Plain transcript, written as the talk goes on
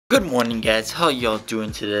Good morning, guys. How y'all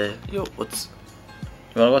doing today? Yo, what's...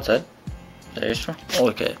 You wanna go outside? Are you sure? Oh,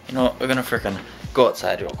 okay. You know what? We're gonna freaking go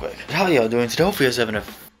outside real quick. How y'all doing today? Hopefully you guys are having a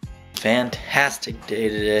fantastic day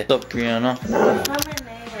today. What's up, Brianna?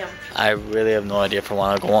 I really have no idea if I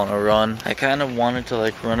want to go on a run. I kind of wanted to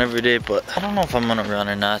like run every day, but I don't know if I'm gonna run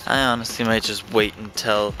or not. I honestly might just wait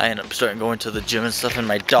until I end up starting going to the gym and stuff, and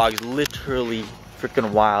my dog's literally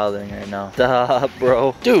freaking wilding right now. Stop,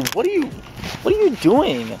 bro. Dude, what are you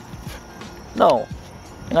doing? No,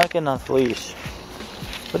 you're not getting off the leash.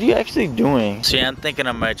 What are you actually doing? So yeah, I'm thinking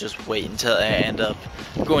I might just wait until I end up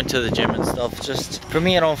going to the gym and stuff. Just, for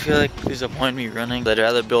me, I don't feel like there's a point in me running. I'd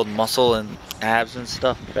rather build muscle and abs and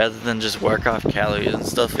stuff rather than just work off calories and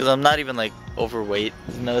stuff. Because I'm not even like overweight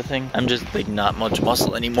is another thing. I'm just like not much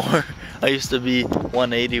muscle anymore. I used to be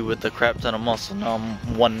 180 with a crap ton of muscle. Now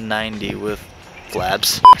I'm 190 with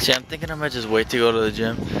flabs. See, I'm thinking I might just wait to go to the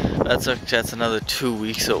gym. That's another 2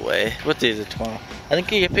 weeks away. What day is it tomorrow? I think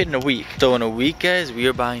I get paid in a week. So in a week, guys, we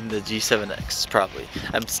are buying the G7X, probably.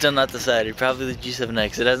 I'm still not decided. Probably the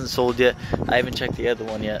G7X. It hasn't sold yet. I haven't checked the other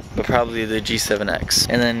one yet, but probably the G7X.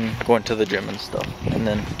 And then going to the gym and stuff. And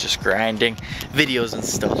then just grinding videos and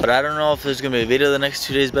stuff. But I don't know if there's gonna be a video the next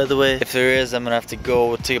 2 days, by the way. If there is, I'm gonna have to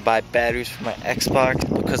go to buy batteries for my Xbox,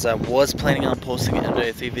 because I was planning on posting an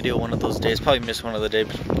MW3 video one of those days. Probably miss one of the days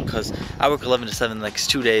because I work 11 to 7 the next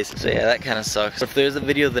 2 days. So yeah, that kind of sucks. But if there's a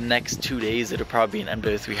video the next 2 days, it'll probably be an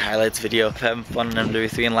MW3 highlights video. I'm having fun in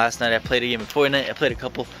MW3, and last night I played a game of Fortnite. I played a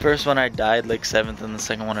couple. First one I died like 7th, and the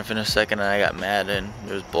second one I finished 2nd, and I got mad and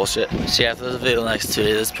it was bullshit. So yeah, if there's a video the next 2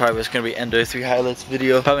 days, it's probably just gonna be MW3 highlights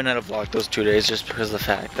video. Probably not a vlog those 2 days just because of the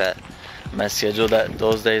fact that my schedule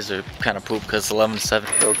those days are kind of poop because it's 11 to 7.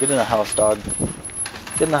 Yo, get in the house, dog.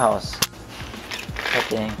 Get in the house. God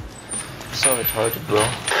dang. I'm so retarded, bro.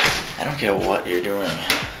 I don't care what you're doing.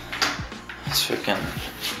 It's freaking...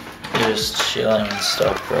 You're just chilling and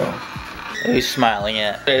stuff, bro. What are you smiling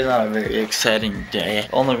at? Today's not a very exciting day.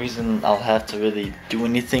 The only reason I'll have to really do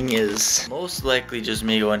anything is most likely just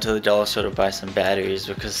me going to the dollar store to buy some batteries,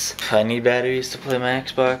 because I need batteries to play my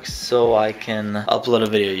Xbox so I can upload a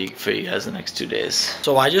video for you guys the next 2 days.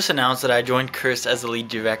 So I just announced that I joined Curse as the lead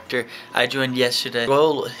director. I joined yesterday.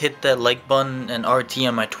 Go hit that like button and RT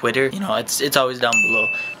on my Twitter. You know, it's always down below.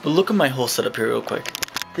 But look at my whole setup here real quick.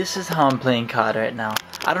 This is how I'm playing COD right now.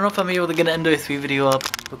 I don't know if I'm able to get an MW3 video up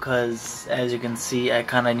because, as you can see, I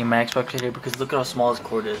kind of need my Xbox right here because look at how small this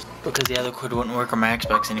cord is. Because the other cord wouldn't work on my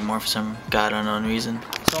Xbox anymore for some god unknown reason.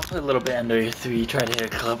 So I'll play a little bit MW3, try to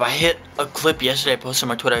hit a clip. I hit a clip yesterday, I posted on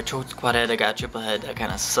my Twitter. I choked quad head, I got triple head. That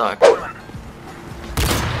kind of sucked.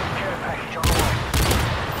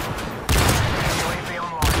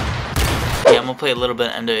 Yeah, I'm gonna play a little bit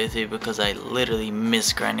of MW3 because I literally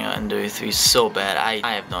miss grinding out MW3 so bad. I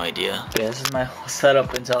have no idea. Yeah, this is my whole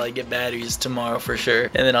setup until I get batteries tomorrow for sure.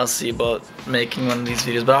 And then I'll see about making one of these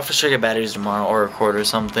videos. But I'll for sure get batteries tomorrow or record or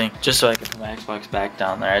something. Just so I can put my Xbox back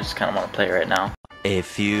down there. I just kind of want to play right now. A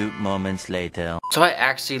few moments later. So I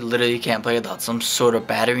actually literally can't play without some sort of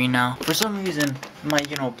battery now. For some reason, my,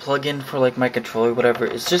 plug-in for like my controller or whatever,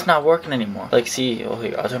 it's just not working anymore. Like, see, oh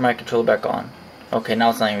here, I'll turn my controller back on. Okay, now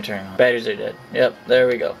it's not even turning on. Batteries are dead. Yep, there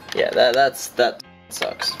we go. Yeah, that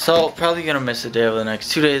sucks. So, probably gonna miss a day over the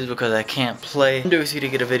next 2 days because I can't play MW3 to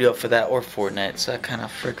get a video up for that or Fortnite, so that kind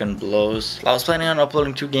of freaking blows. I was planning on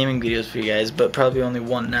uploading 2 gaming videos for you guys, but probably only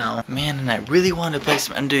 1 now. Man, and I really wanted to play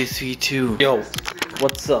some MW3 too. Yo,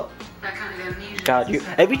 what's up? God, you.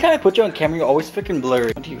 Every time I put you on camera, you're always freaking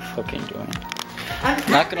blurry. What are you fucking doing?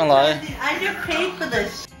 Not gonna lie. I get paid for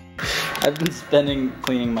this. I've been spending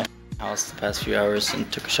cleaning my house the past few hours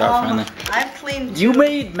and took a shower finally. I've cleaned. You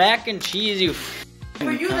made mac and cheese, you.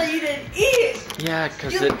 For you that you didn't eat. Yeah,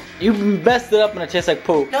 cause you messed it up and it tastes like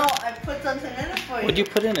poop. No, I put something in it for you. What'd you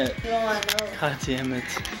put in it? No, I know. God damn it.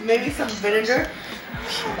 Maybe some vinegar.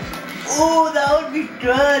 Oh, that would be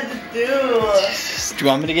good to do. Do you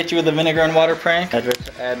want me to get you with the vinegar and water prank?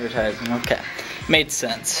 Advertising. Okay, made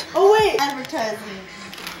sense. Oh wait, advertising.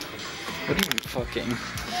 What are you fucking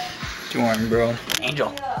doing, bro?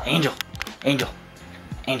 Angel.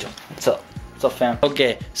 What's up? What's up, fam?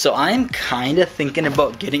 Okay, so I'm kind of thinking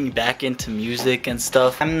about getting back into music and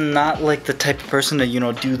stuff. I'm not like the type of person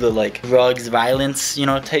to, do the like drugs, violence,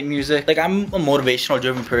 type music. Like, I'm a motivational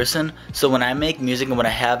driven person. So when I make music and when I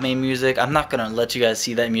have made music, I'm not gonna let you guys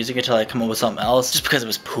see that music until I come up with something else. Just because it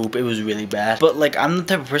was poop, it was really bad. But like, I'm the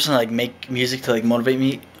type of person to like make music to like motivate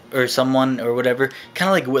me or someone or whatever, kind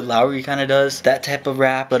of like what Lowry kind of does, that type of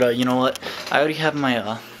rap. But you know what, I already have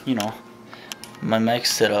my my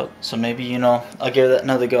mic's set up. So maybe, you know, I'll give that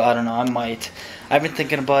another go. I don't know, I might. I've been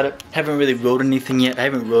thinking about it. Haven't really wrote anything yet. I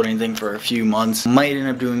haven't wrote anything for a few months. Might end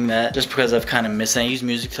up doing that just because I've kind of missed it. I use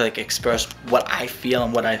music to like express what I feel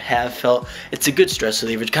and what I have felt. It's a good stress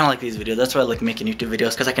reliever. It's kind of like these videos. That's why I like making YouTube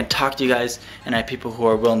videos, because I can talk to you guys and I have people who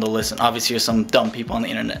are willing to listen. Obviously there's some dumb people on the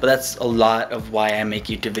internet, but that's a lot of why I make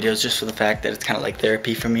YouTube videos, just for the fact that it's kind of like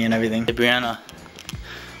therapy for me and everything. Hey Brianna,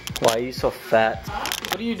 why are you so fat?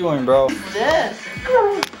 What are you doing, bro? This.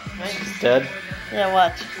 She's dead? Yeah,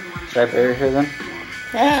 watch. Should I bury her then?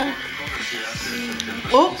 Yeah.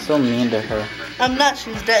 Oops. So mean to her. I'm not,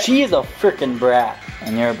 she's dead. She is a freaking brat.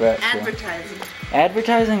 And you're a brat too. Advertising.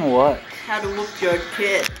 Advertising what? How to whoop your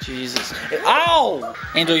kid. Jesus. Ow!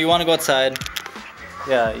 Angel, you want to go outside?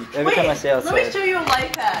 Yeah, every time I say outside. Let me show you a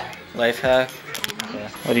life hack. Life hack? Yeah.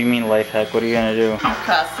 What do you mean life hack? What are you gonna do?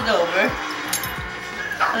 Cross it over.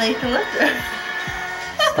 And then you can lift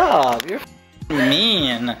her. Stop, you're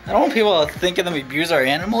mean. I don't want people to think them abuse our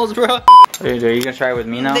animals, bro. Are you gonna try it with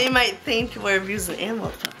me now? They might think we're abusing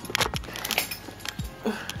animals.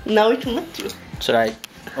 Now we can lift you. Should I?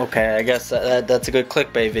 Okay, I guess that's a good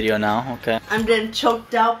clickbait video now. Okay. I'm getting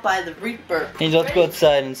choked out by the Reaper. Angel, let's go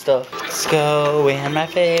outside and stuff. Let's go in my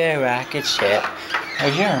favorite rocket ship. Oh,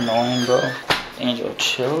 you're annoying, bro. Angel,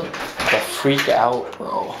 chill the freak out,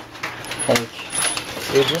 bro. Like,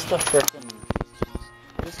 you're just a frickin'.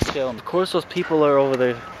 Just chill. Of course, those people are over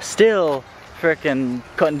there still frickin'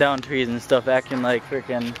 cutting down trees and stuff, acting like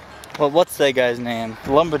frickin'. Well, what's that guy's name?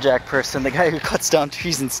 The lumberjack person, the guy who cuts down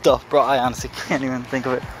trees and stuff. Bro, I honestly can't even think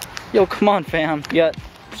of it. Yo, come on, fam. You got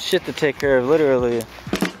shit to take care of, literally.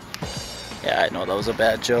 Yeah, I know that was a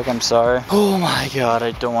bad joke. I'm sorry. Oh my god, I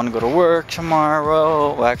don't want to go to work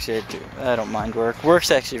tomorrow. Well, actually, I do. I don't mind work. Work's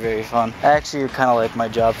actually very fun. I actually kind of like my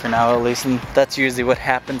job for now, at least, and that's usually what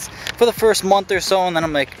happens for the first month or so, and then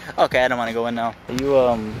I'm like, okay, I don't want to go in now. Are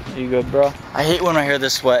you good, bro? I hate when my hair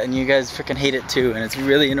this wet, and you guys freaking hate it too, and it's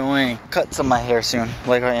really annoying. Cut some of my hair soon.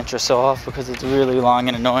 Like my intro so off because it's really long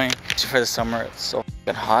and annoying. Especially for the summer, it's so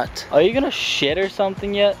fucking hot. Are you gonna shit or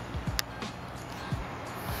something yet?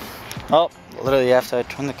 Oh, literally after I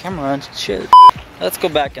turn the camera on, shit. Let's go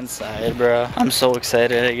back inside, bro. I'm so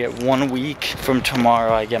excited. I get 1 week from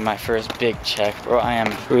tomorrow. I get my first big check, bro. I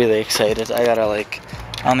am really excited. I gotta I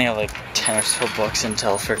only have like 10 or so bucks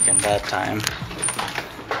until freaking that time.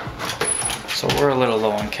 So we're a little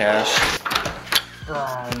low on cash.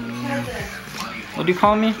 What do you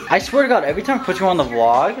call me? I swear to God, every time I put you on the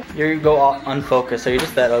vlog, you go all unfocused. Are you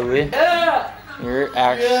just that ugly? Yeah. You're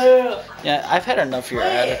actually. Yeah, I've had enough of your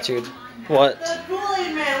attitude. What? The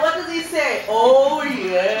Kool-Aid man, what does he say? Oh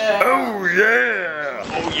yeah. Oh yeah.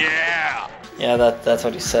 Oh yeah. Yeah, that's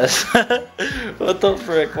what he says. What the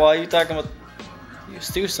frick? Why are you talking about? You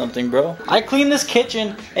do something, bro. I clean this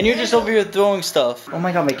kitchen and you're just over here throwing stuff. Oh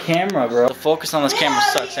my god, my camera, bro. The focus on this camera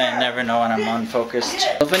sucks and I never know when I'm unfocused.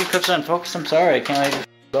 If any clips are unfocused, I'm sorry. I can't like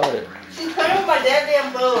about it. She's playing with my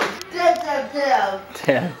damn bones. Dab, dab, dab.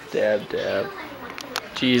 Dab, dab, dab.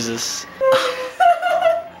 Jesus.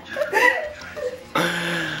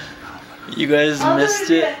 You guys missed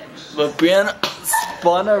it, but Brianna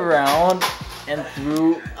spun around and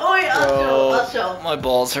threw. Oh wait, I'll show. My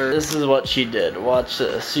balls hurt. This is what she did. Watch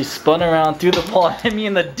this. She spun around, threw the ball, hit me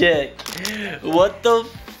in the dick. What the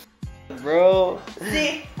bro?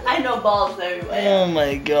 See, I know balls everywhere. Oh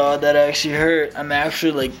my god, that actually hurt. I'm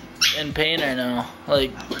actually like in pain right now.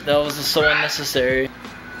 Like that was just so unnecessary.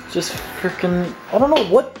 Just freaking. I don't know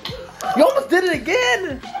what. You almost did it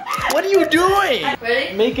again! What are you doing?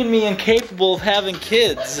 Ready? Making me incapable of having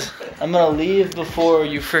kids. I'm gonna leave before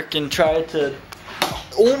you freaking try to.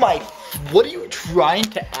 Oh my. What are you trying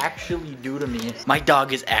to actually do to me? My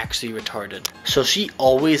dog is actually retarded. So she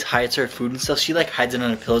always hides her food and stuff. She like hides it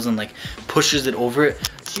under pillows and like pushes it over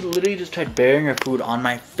it. She literally just tried burying her food on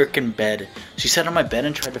my freaking bed. She sat on my bed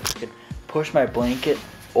and tried to freaking push my blanket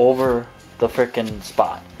over the freaking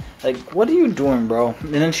spot. Like, what are you doing, bro?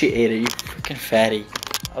 And then she ate it, you freaking fatty.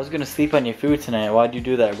 I was gonna sleep on your food tonight. Why'd you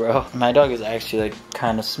do that, bro? My dog is actually like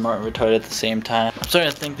kind of smart and retarded at the same time. I'm starting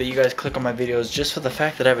to think that you guys click on my videos just for the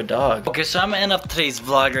fact that I have a dog. Okay, so I'm gonna end up today's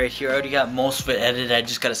vlog right here. I already got most of it edited. I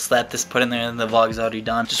just gotta slap this, put in there, and the vlog's already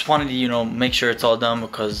done. Just wanted to, you know, make sure it's all done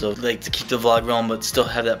because of like to keep the vlog rolling, but still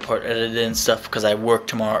have that part edited and stuff because I work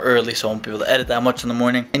tomorrow early, so I won't be able to edit that much in the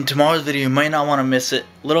morning. In tomorrow's video, you might not want to miss it.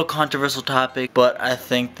 Little controversial topic, but I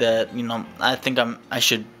think that, you know, I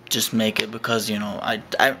should just make it because, you know, I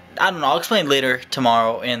don't know, I'll explain later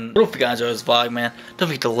tomorrow. And I hope you guys enjoy this vlog, man. Don't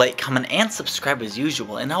forget to like, comment, and subscribe as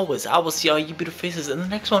usual. And always, I will see all you beautiful faces in the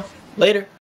next one. Later.